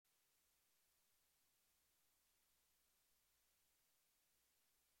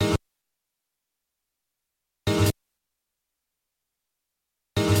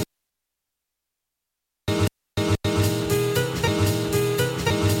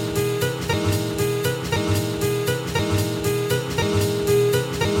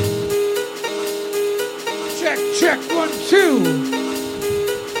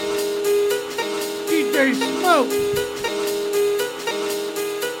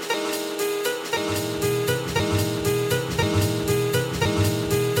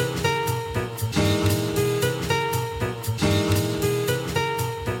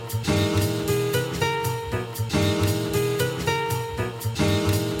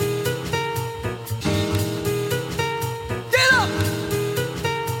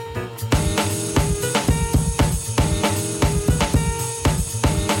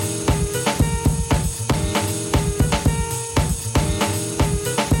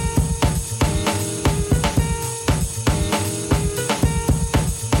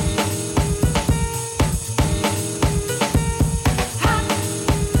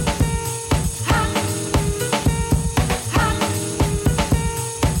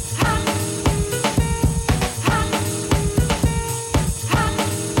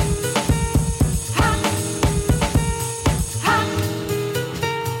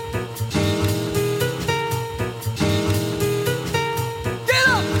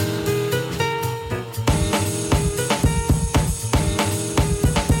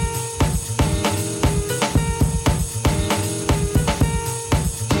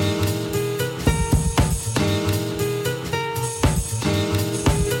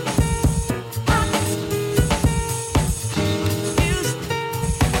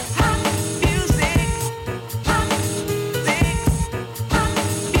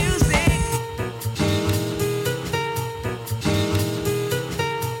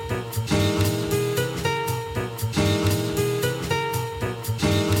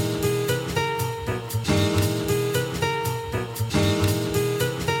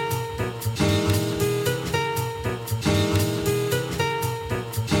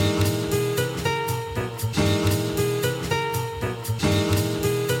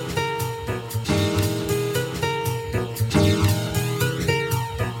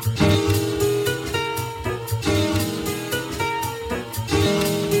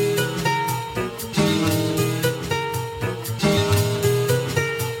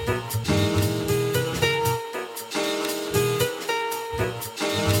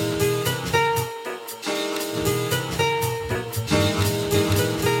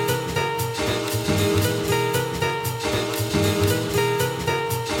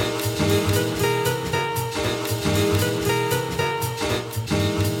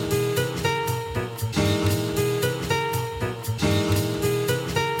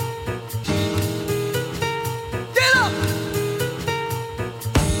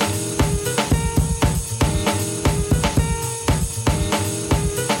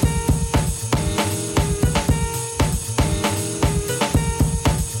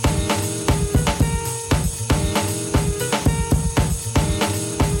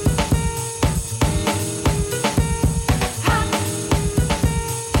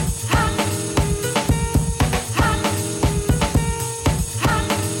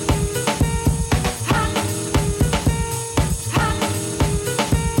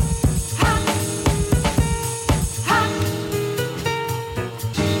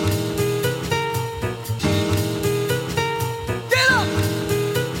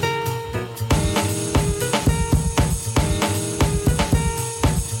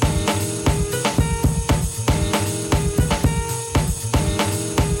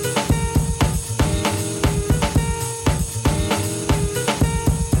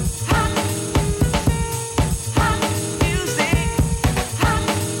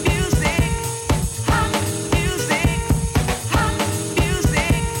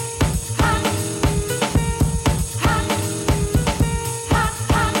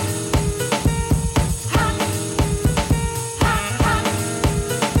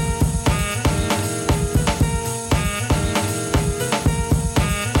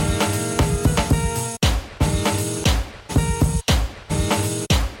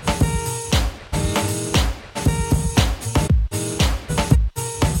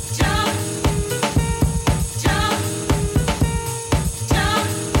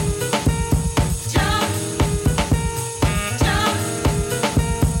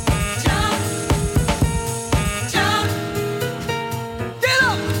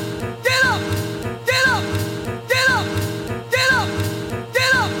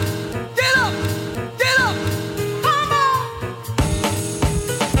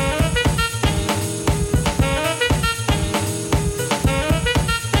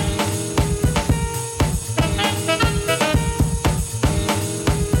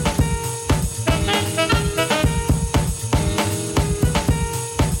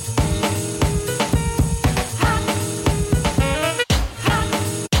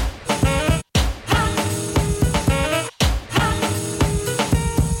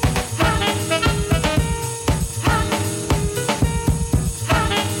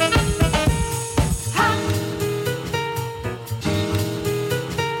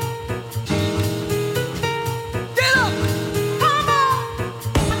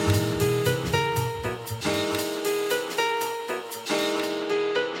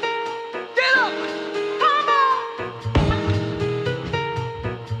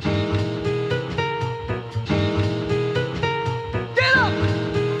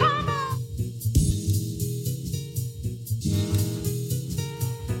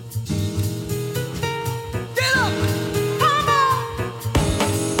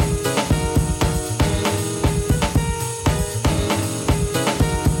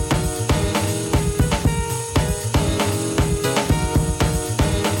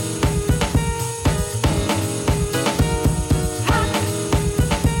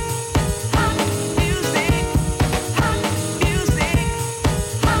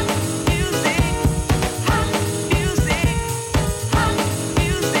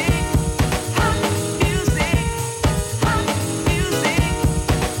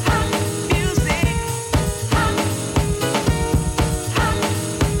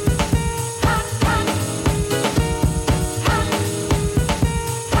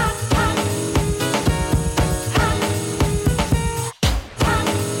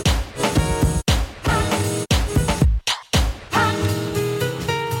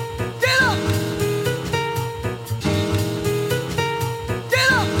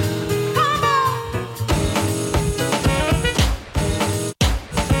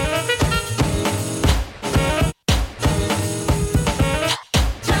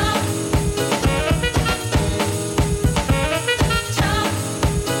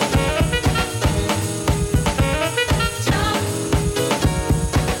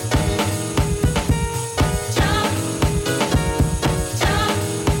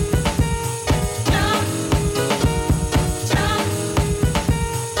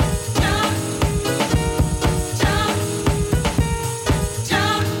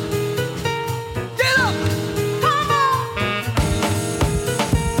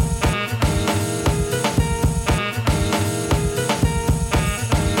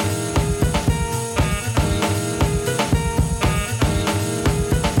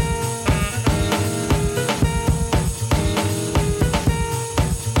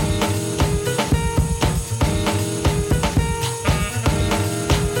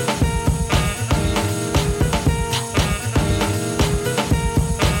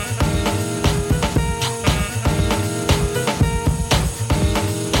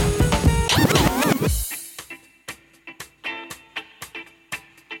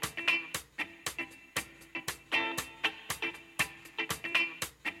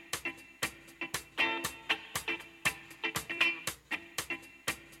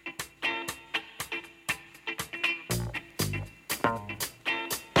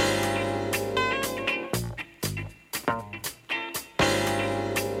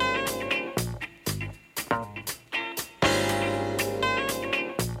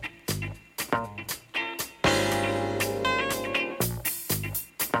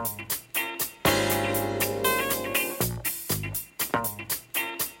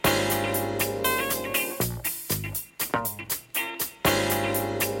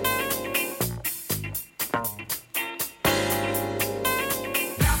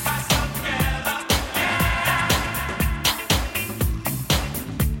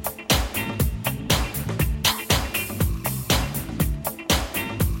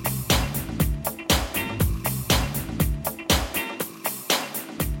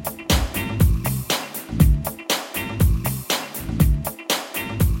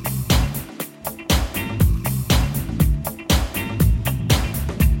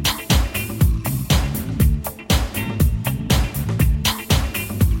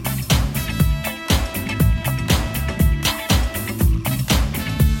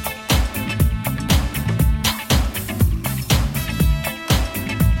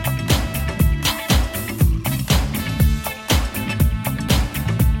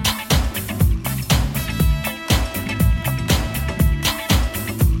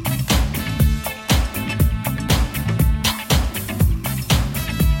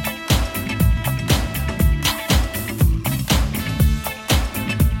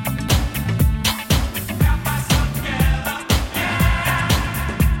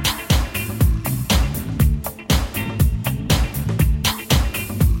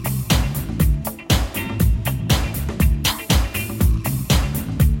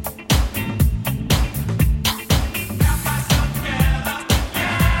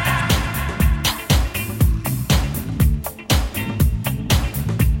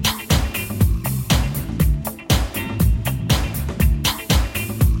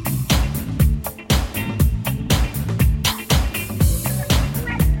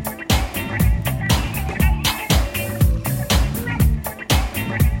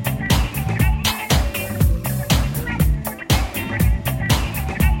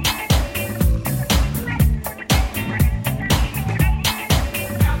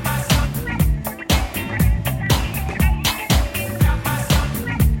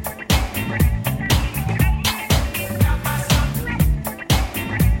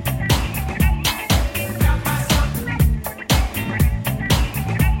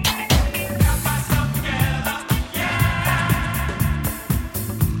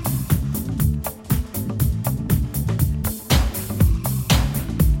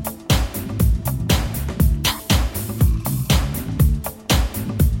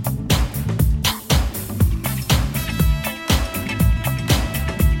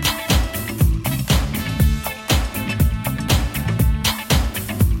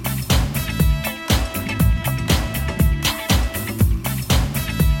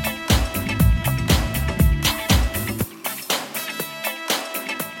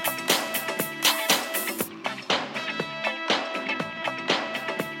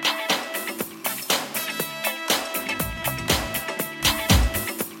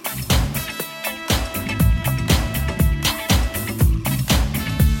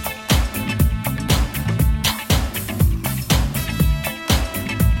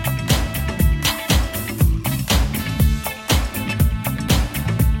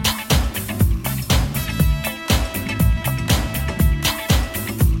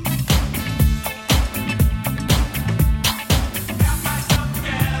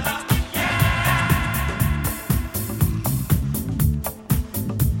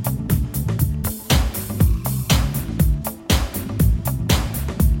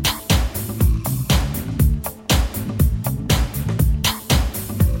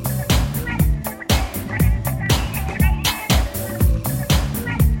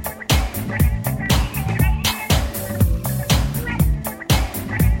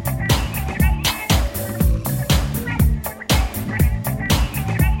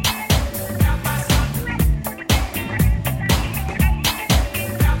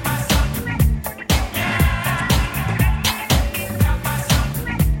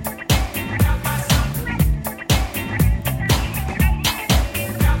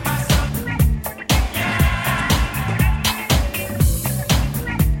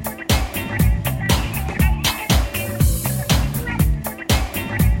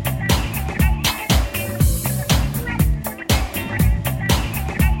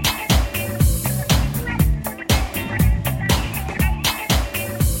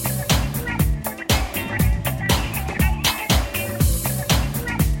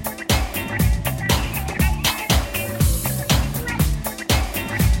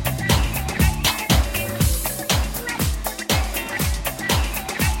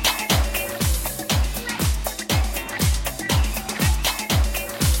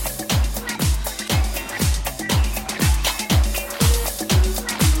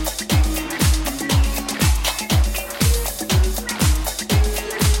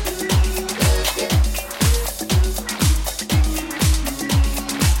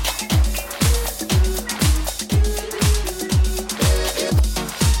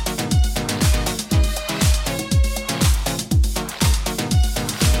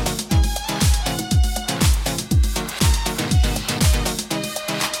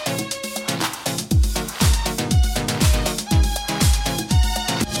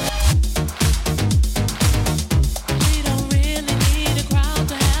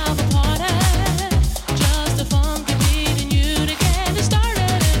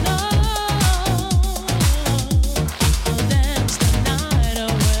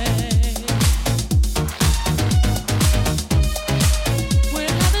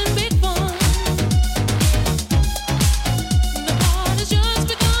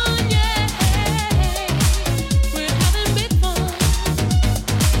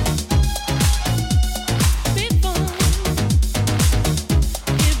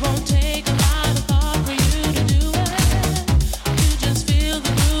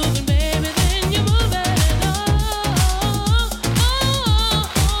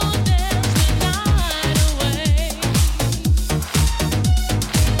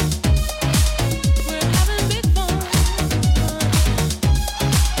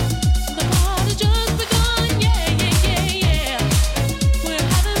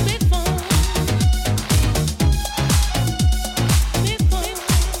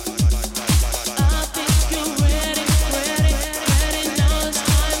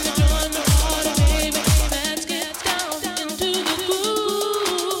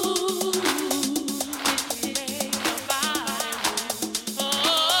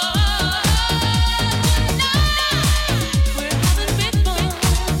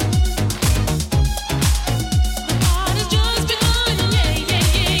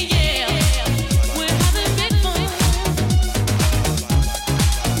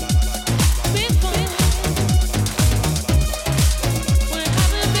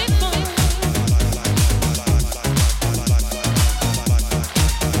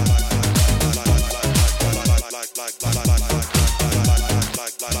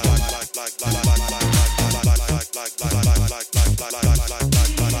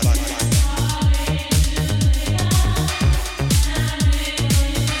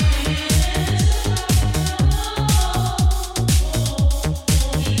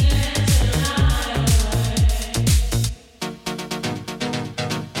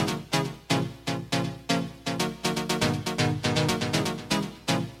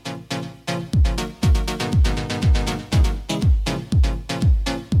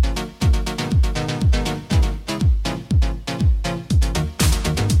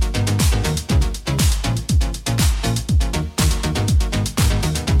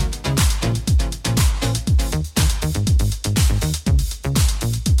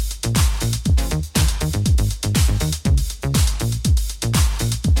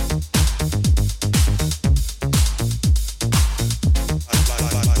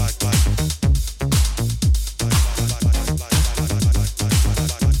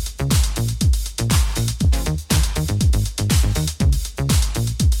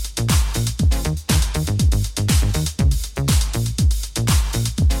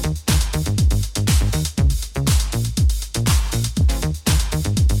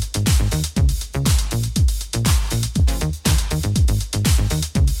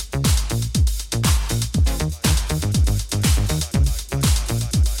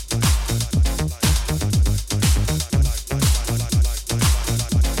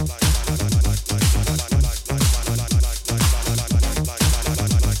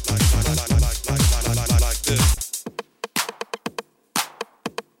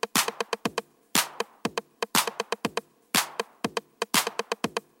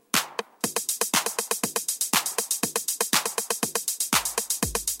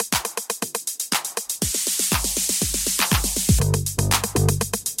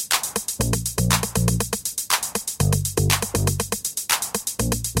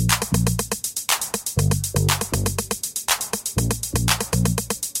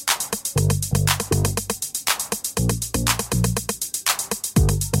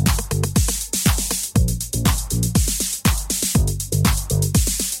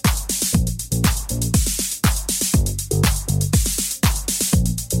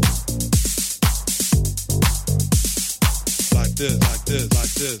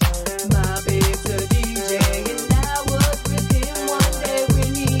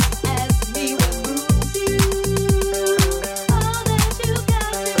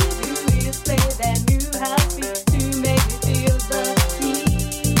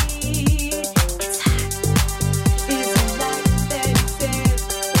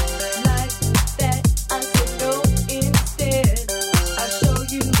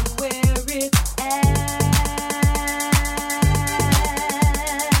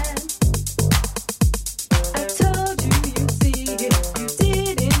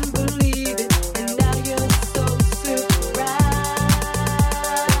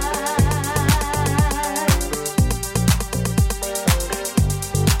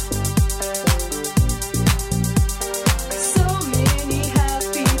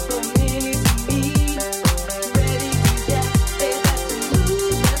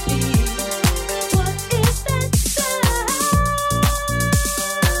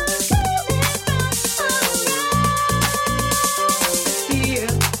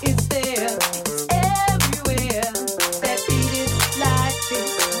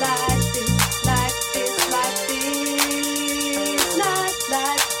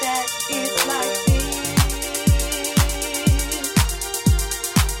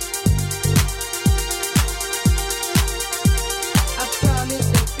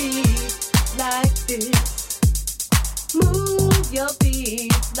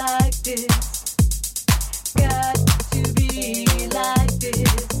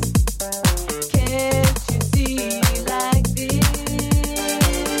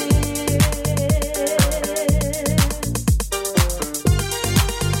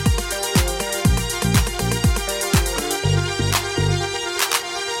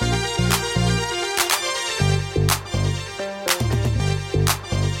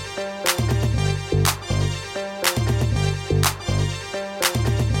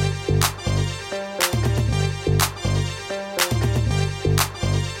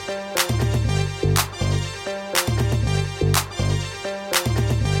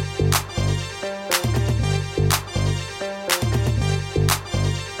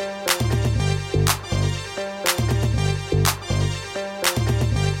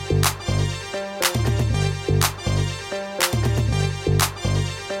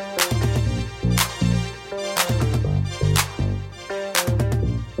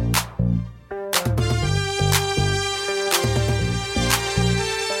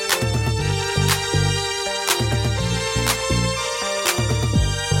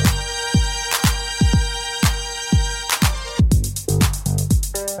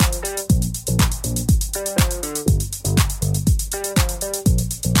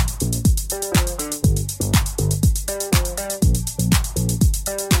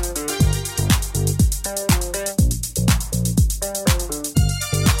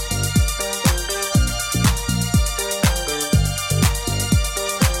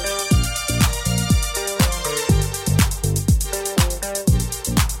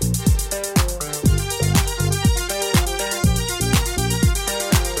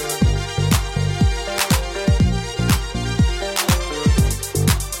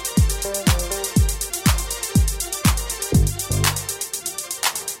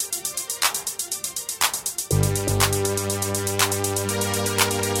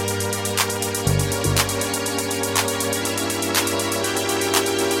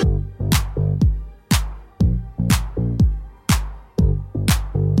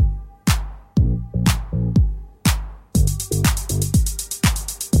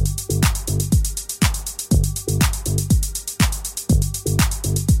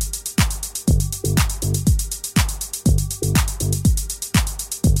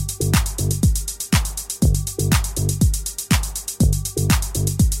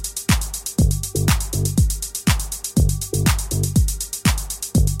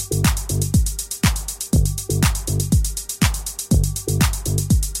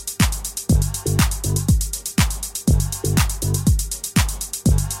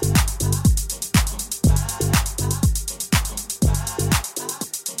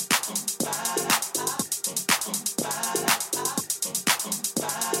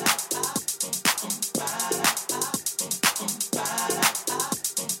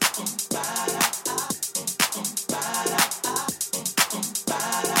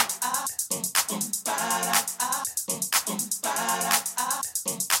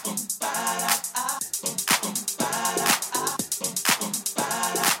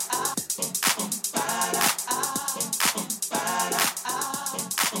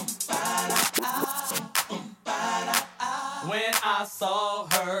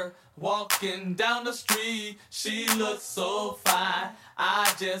Walking down the street, she looked so fine.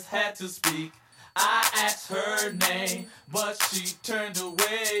 I just had to speak. I asked her name, but she turned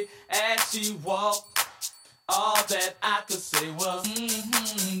away as she walked. All that I could say was,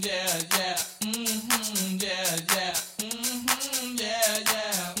 yeah, yeah, yeah, yeah, yeah,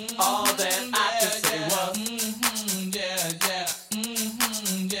 yeah. All that I could say was, yeah, yeah, yeah,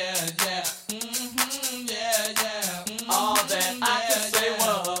 yeah, yeah, yeah. All that I could say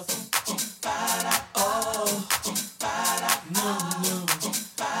was, oh, no, no,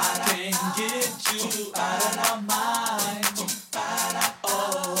 I can't get you out of my mind.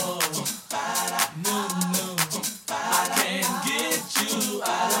 Oh, no, no, I can't get you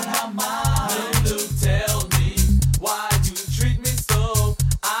out of my mind. Lulu, tell me why you treat me so.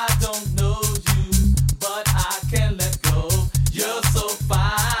 I don't know you, but I can't let go. You're so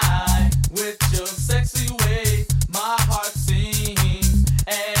fine with your sexy ways. My heart sings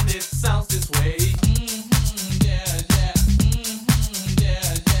and it sounds this way. Yeah, yeah,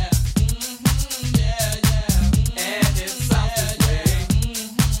 yeah, yeah, yeah, yeah.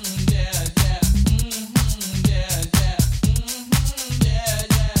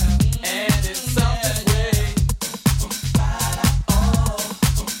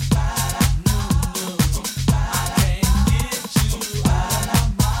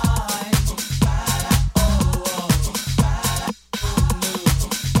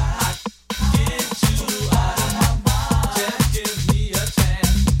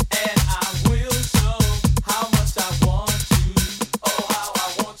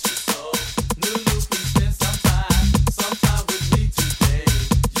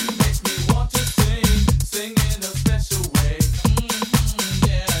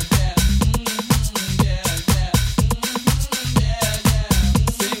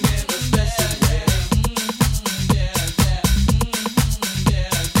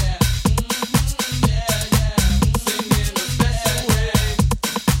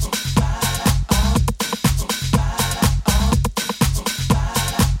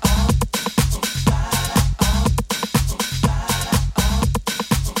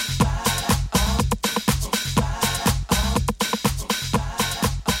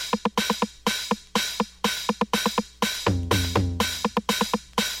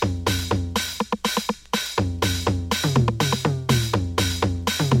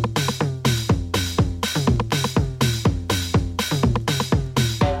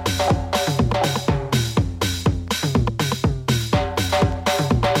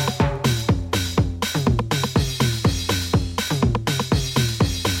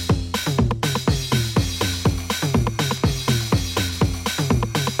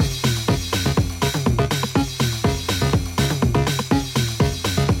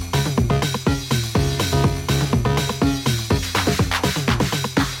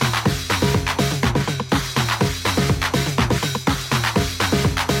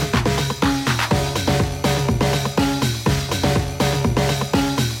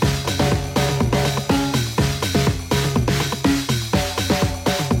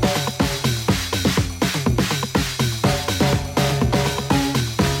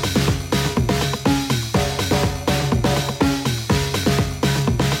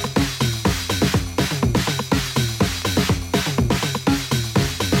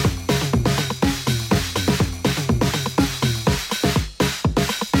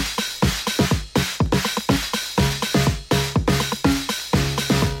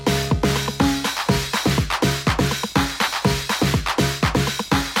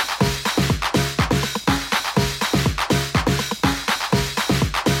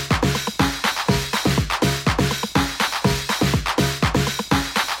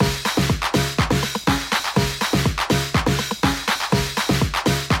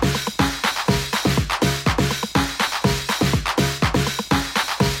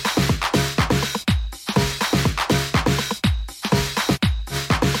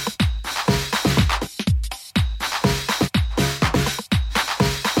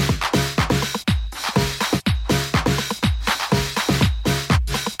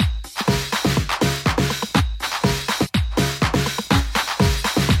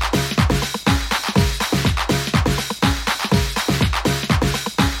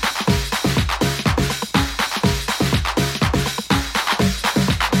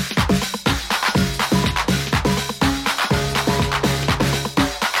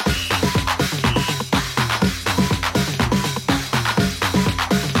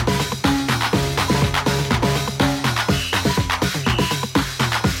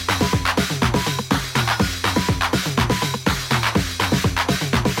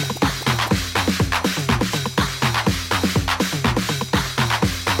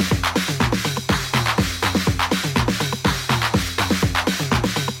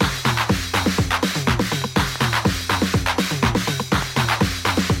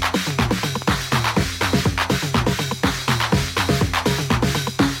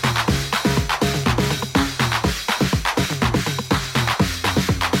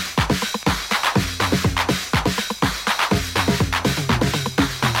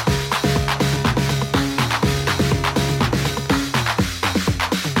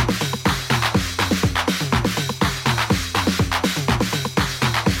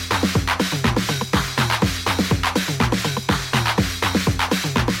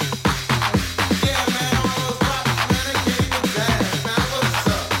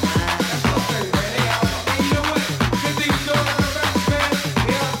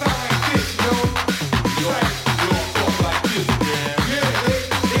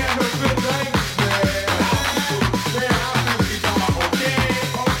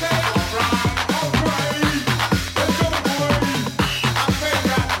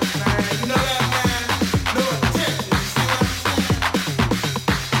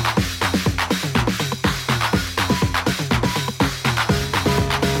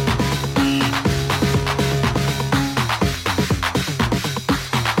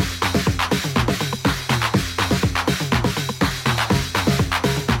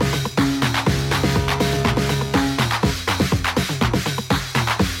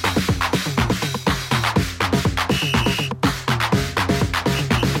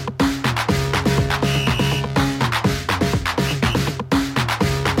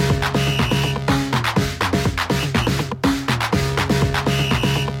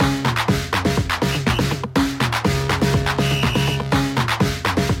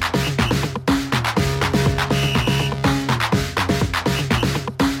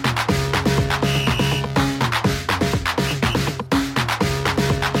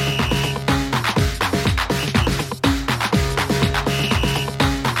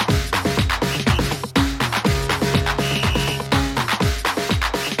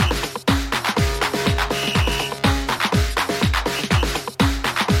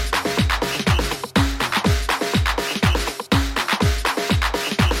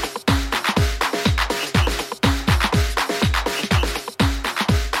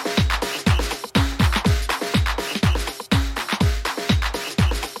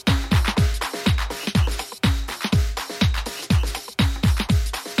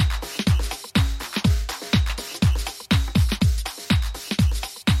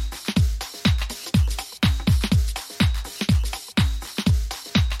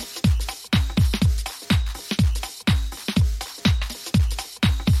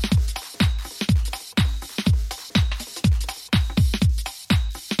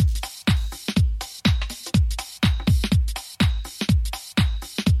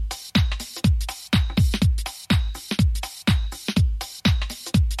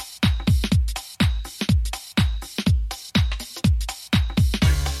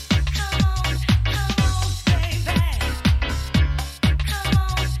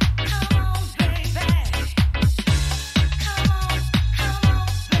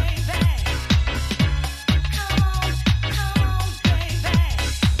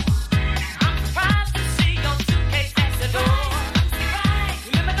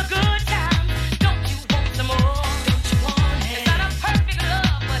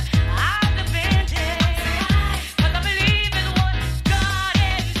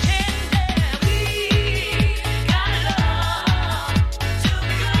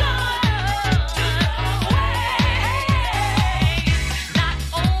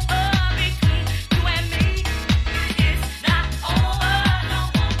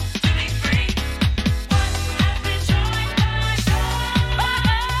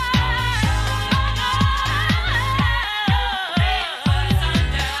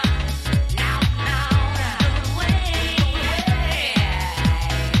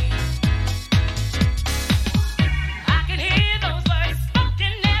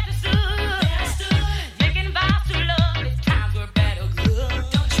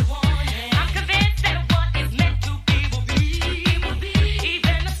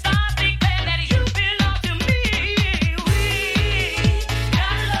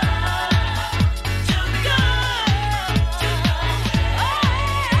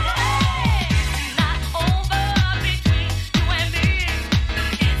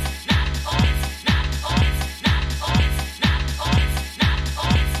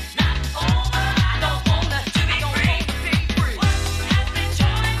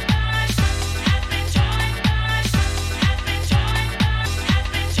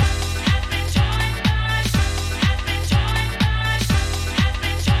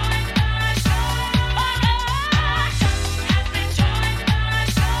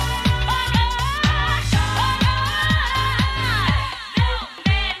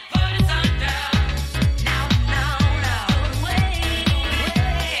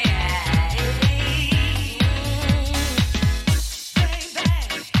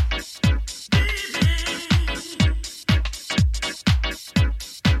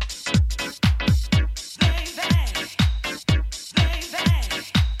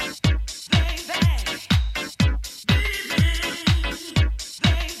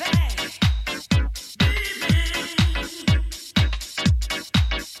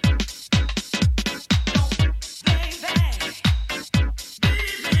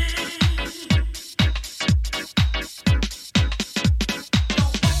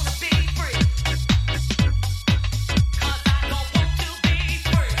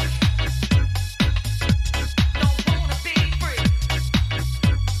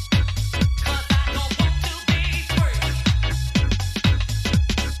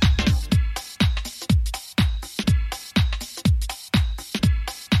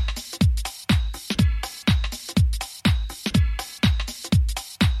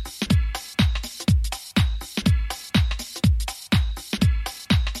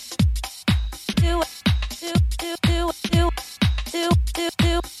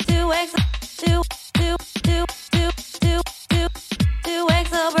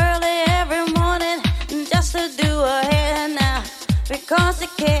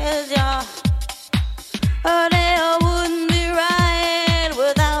 cares, y'all. Her day wouldn't be right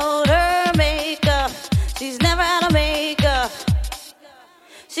without her makeup. She's never had a makeup.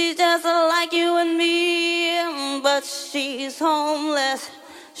 She's just like you and me, but she's homeless.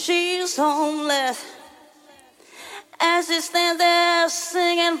 She's homeless. As she stands there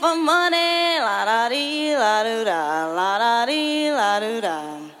singing for money, la da dee, la doo da, la da dee, la doo da.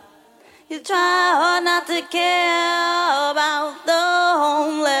 You try hard not to care about the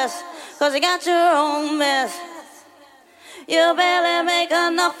homeless, 'cause you got your own mess. You barely make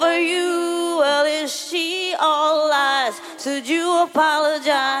enough for you. Well, is she all lies? Should you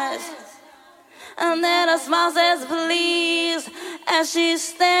apologize? And then a smile says please, as she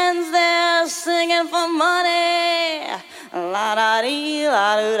stands there singing for money. La da dee, la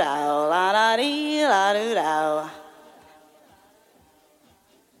doo da, la da dee, la doo da.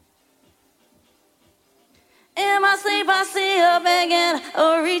 In my sleep I see her begging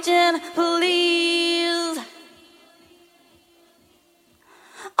or reaching please.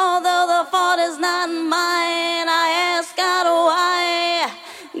 Although the fault is not mine, I ask God why,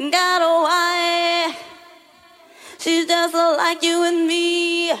 God why. She's just like you and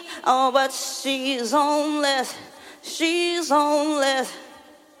me, oh, but she's homeless, she's homeless.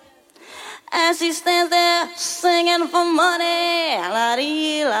 As she stands there singing for money, la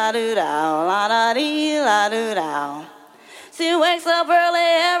dee la doo da, la da dee la doo da. She wakes up early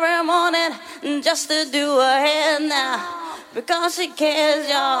every morning just to do her hair now, because she cares,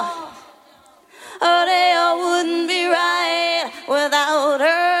 y'all. Her day wouldn't be right without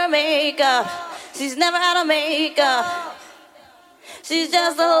her makeup. She's never had a makeup. She's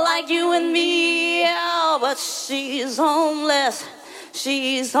just like you and me, oh, but she's homeless.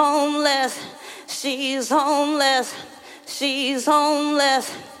 She's homeless. She's homeless. She's homeless.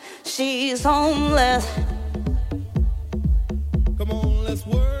 She's homeless. Come on, let's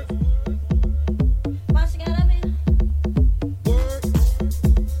work. Why she gotta be Work.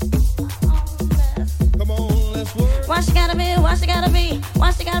 homeless? Come on, let's work. Why she gotta be? Why she gotta be?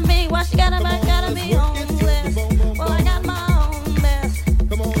 Why she gotta be? Why she gotta be? Gotta be homeless? Well, I got my own mess.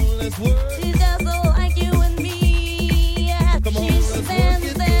 Come on, let's work. She's just like you and me. Come on, She let's stands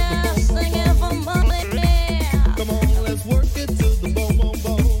work it there till the bone, singing for money. Come on, let's work it to the bone, bone,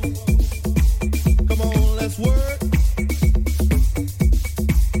 bone. Come on, let's work.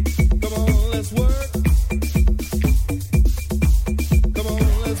 Come on, let's work. Come on,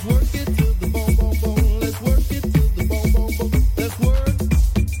 let's work it to the bone, bone, bone. Let's work it to the bone, bone, bone. Let's work.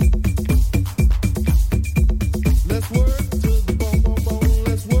 Let's work to the bone, bone, bone.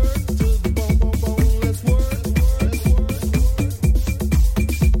 Let's work to the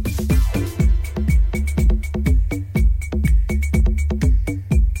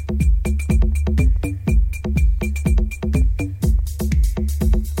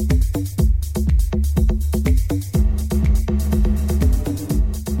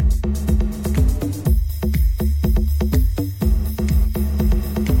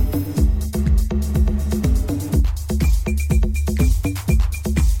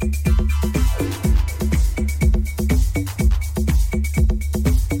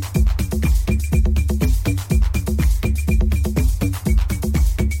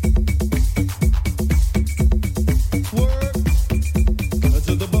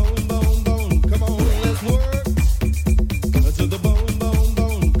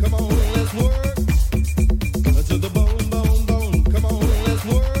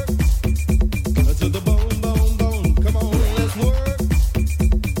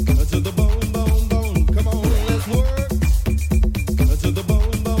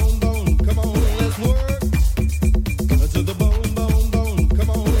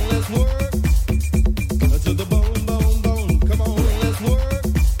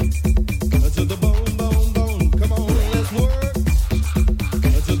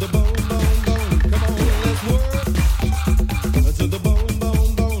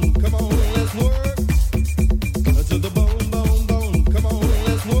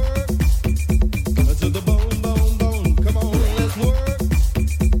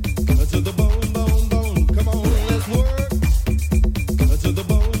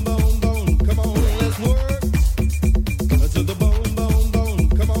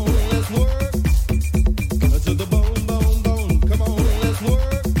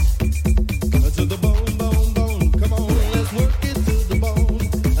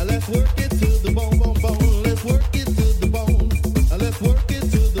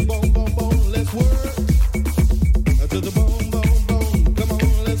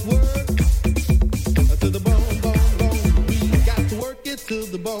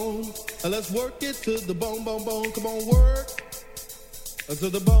To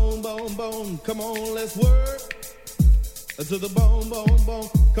the bone, bone, bone. Come on, let's work. To the bone, bone, bone.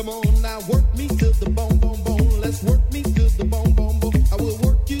 Come on now, work me to the bone, bone, bone. Let's work me to the bone, bone, bone. I will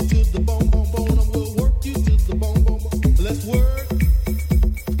work you to the bone, bone, bone. I will work you to the bone, bone, bone. Let's work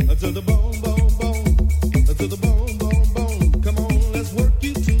to the bone, bone, bone. To the bone, bone, bone. Come on, let's work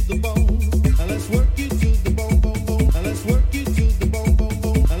you to the bone. Let's work you to the bone, bone, bone. Let's work you to the bone, bone,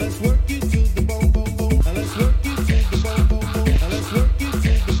 bone. Let's work you to the bone, bone, bone. Let's work you to the bone, bone, bone. Let's work you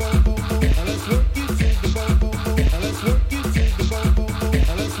to the bone, bone, bone. Let's work you to the bone, bone, bone. Let's work you to the bone, bone,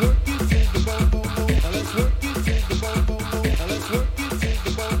 bone. Let's work you to the bone, bone, bone. Let's work you to the bone, bone, bone. Let's work you to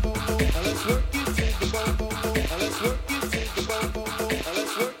the bone, bone, bone. Let's work you to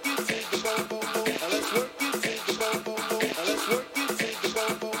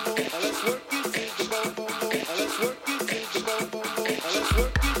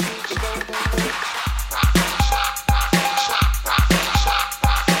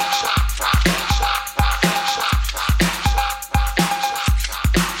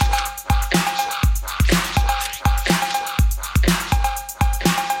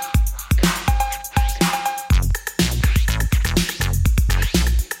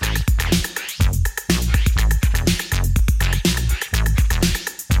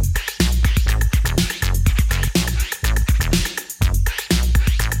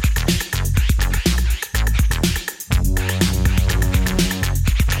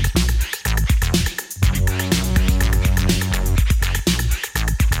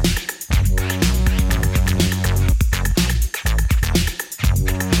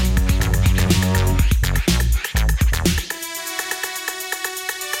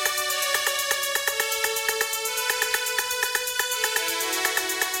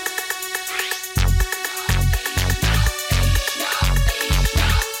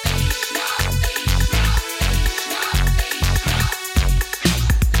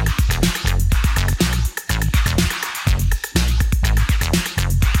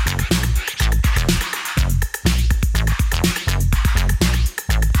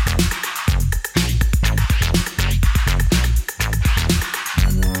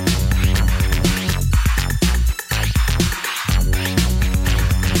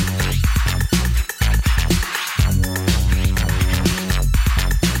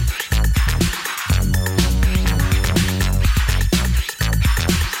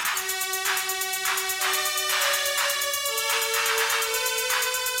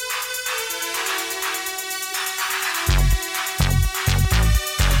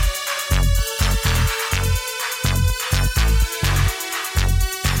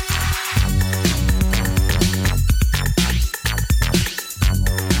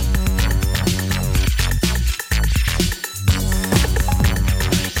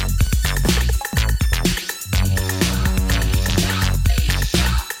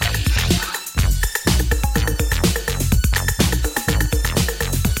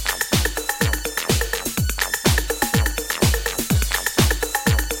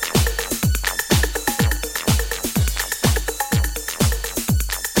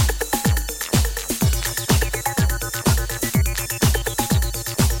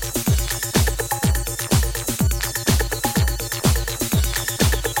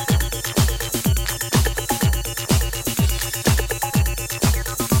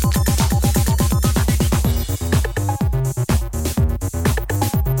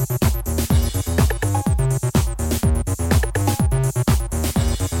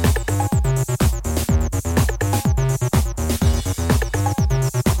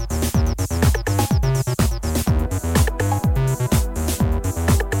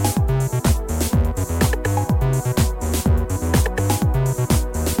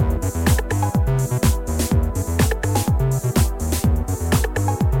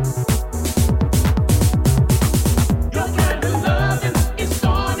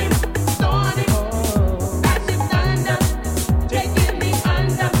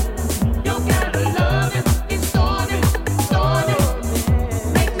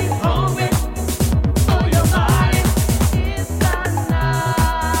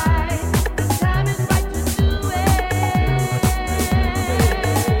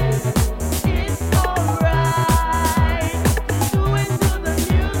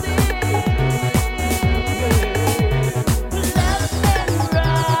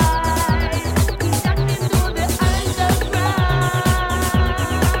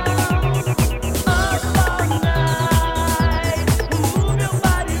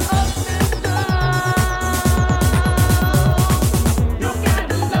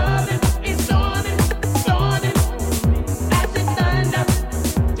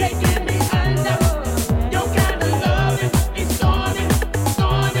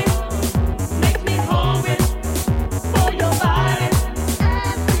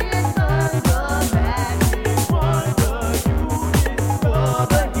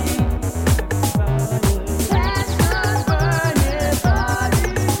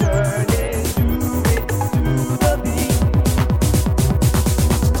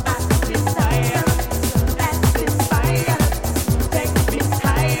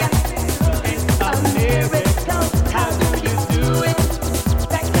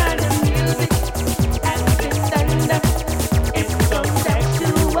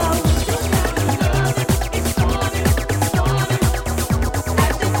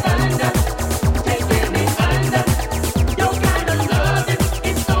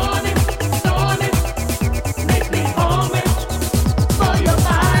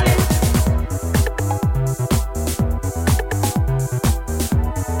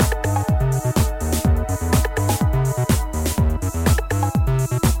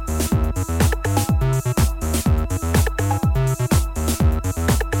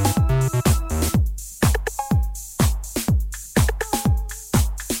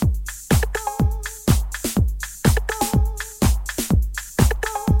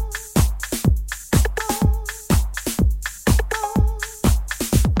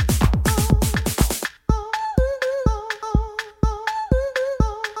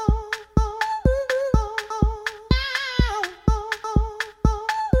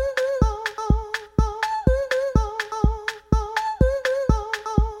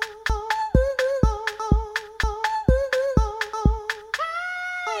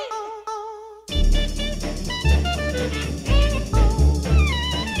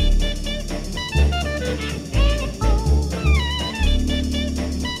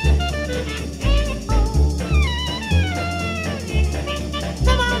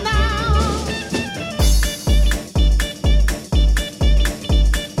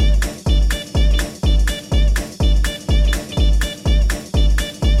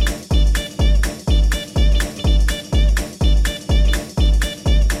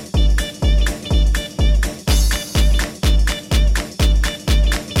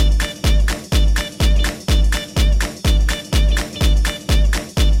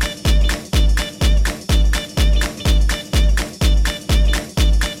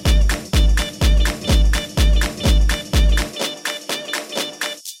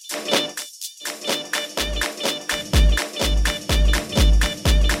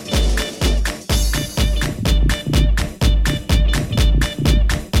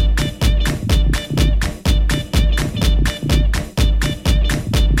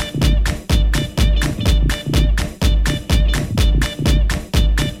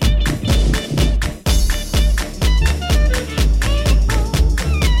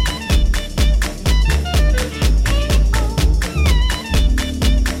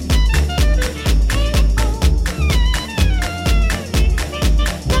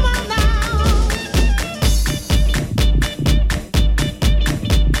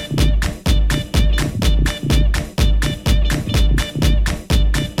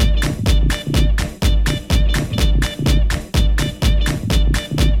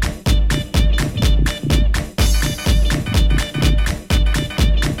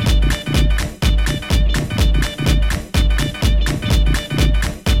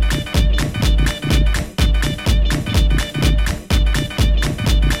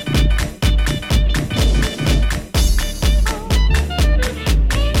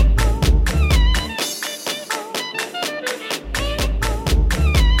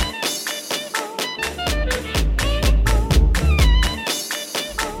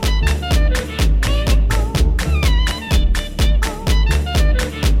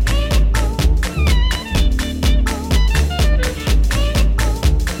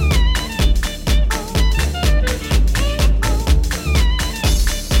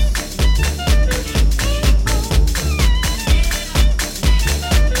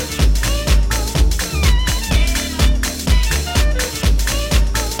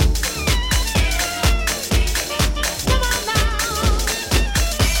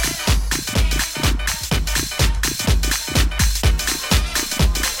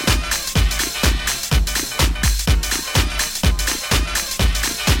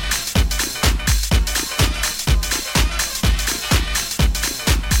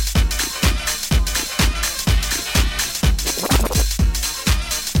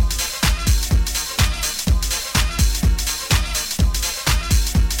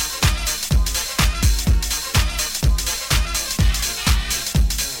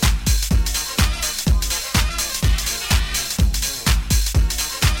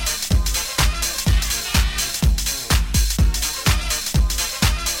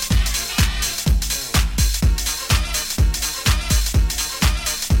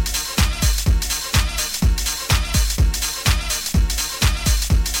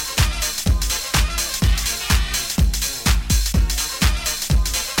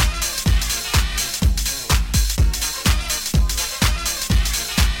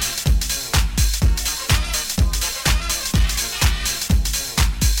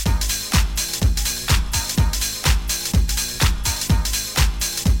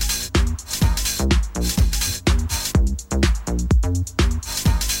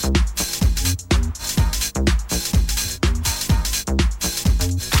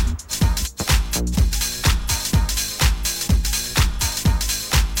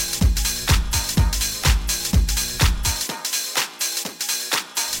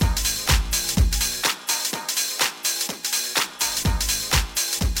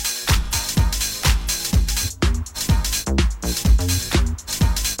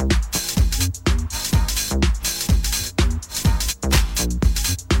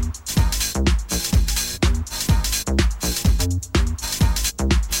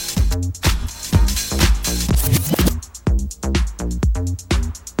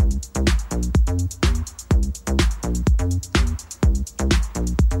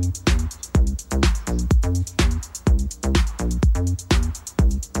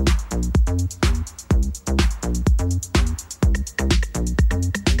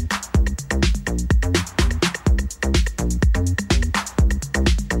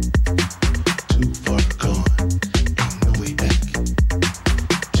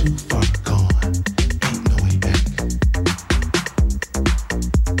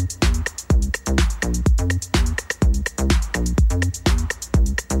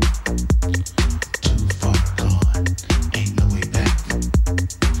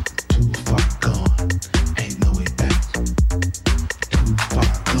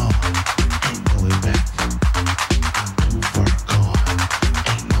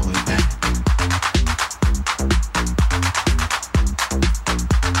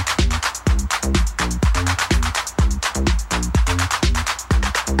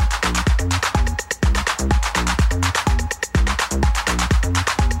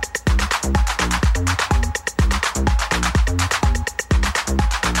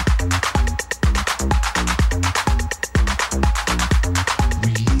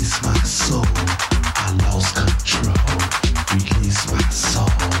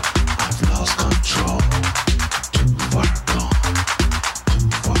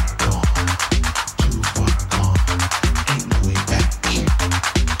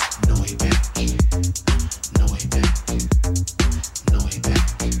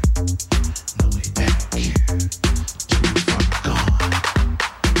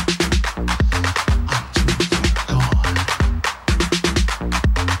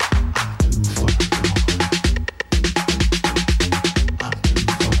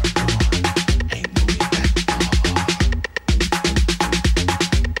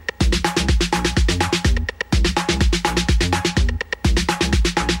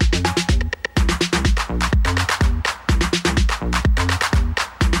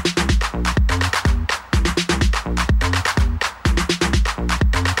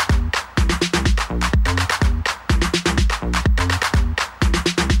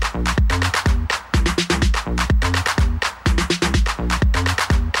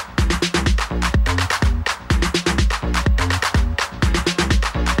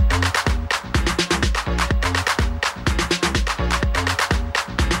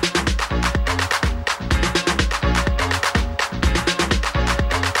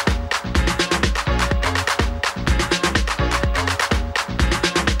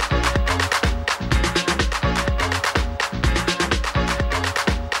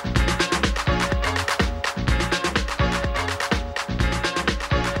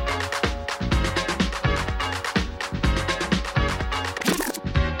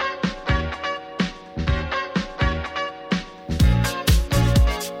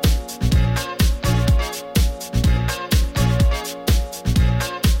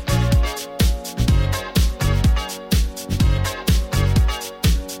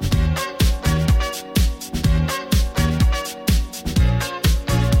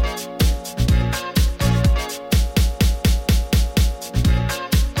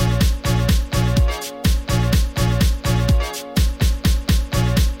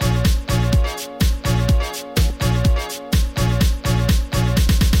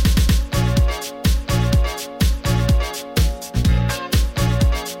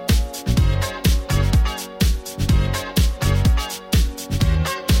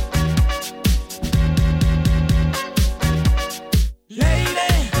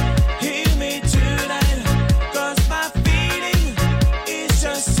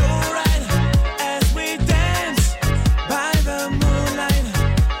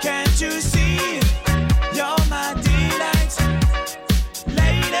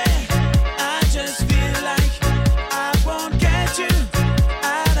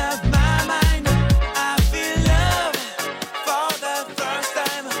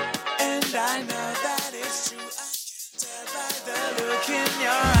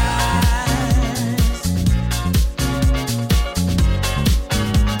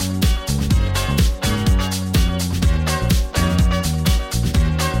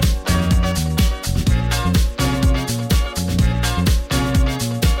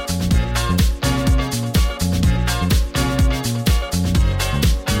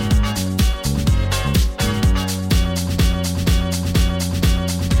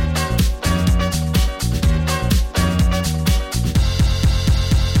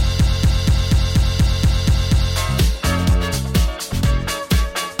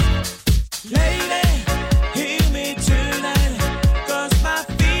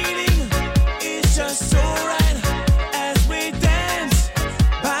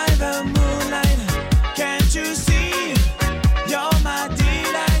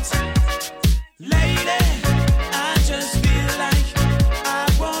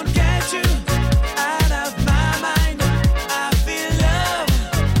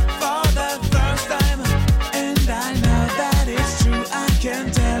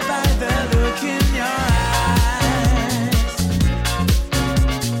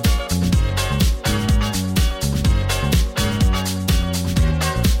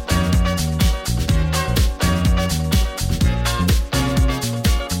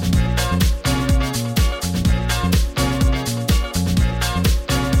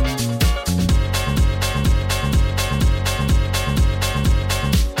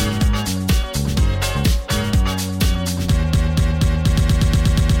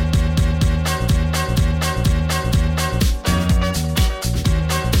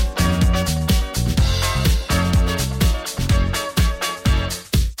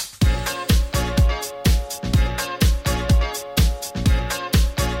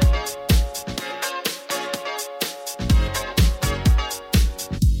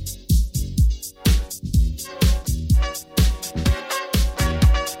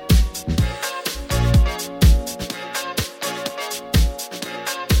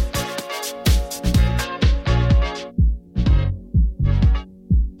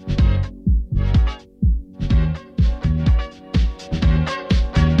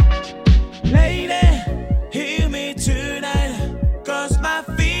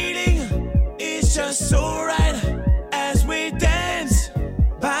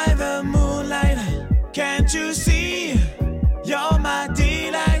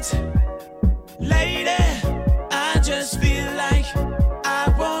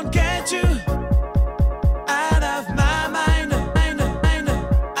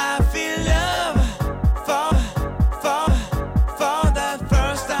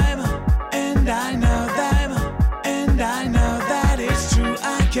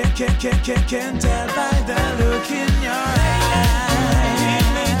Can tell by the look in your eyes. Hit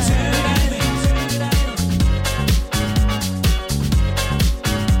me tonight,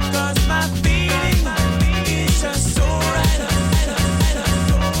 'cause my feeling is just so right.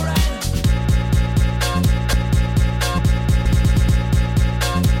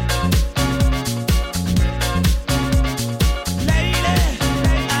 Lady,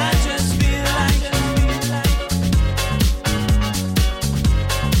 I just feel like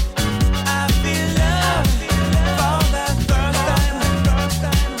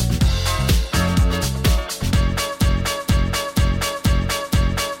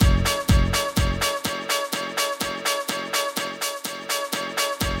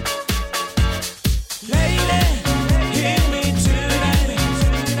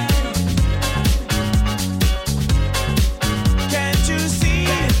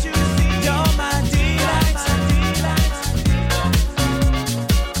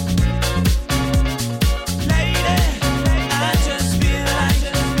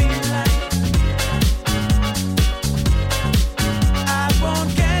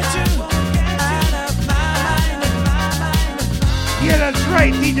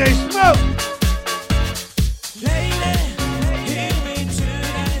DJ Smoke.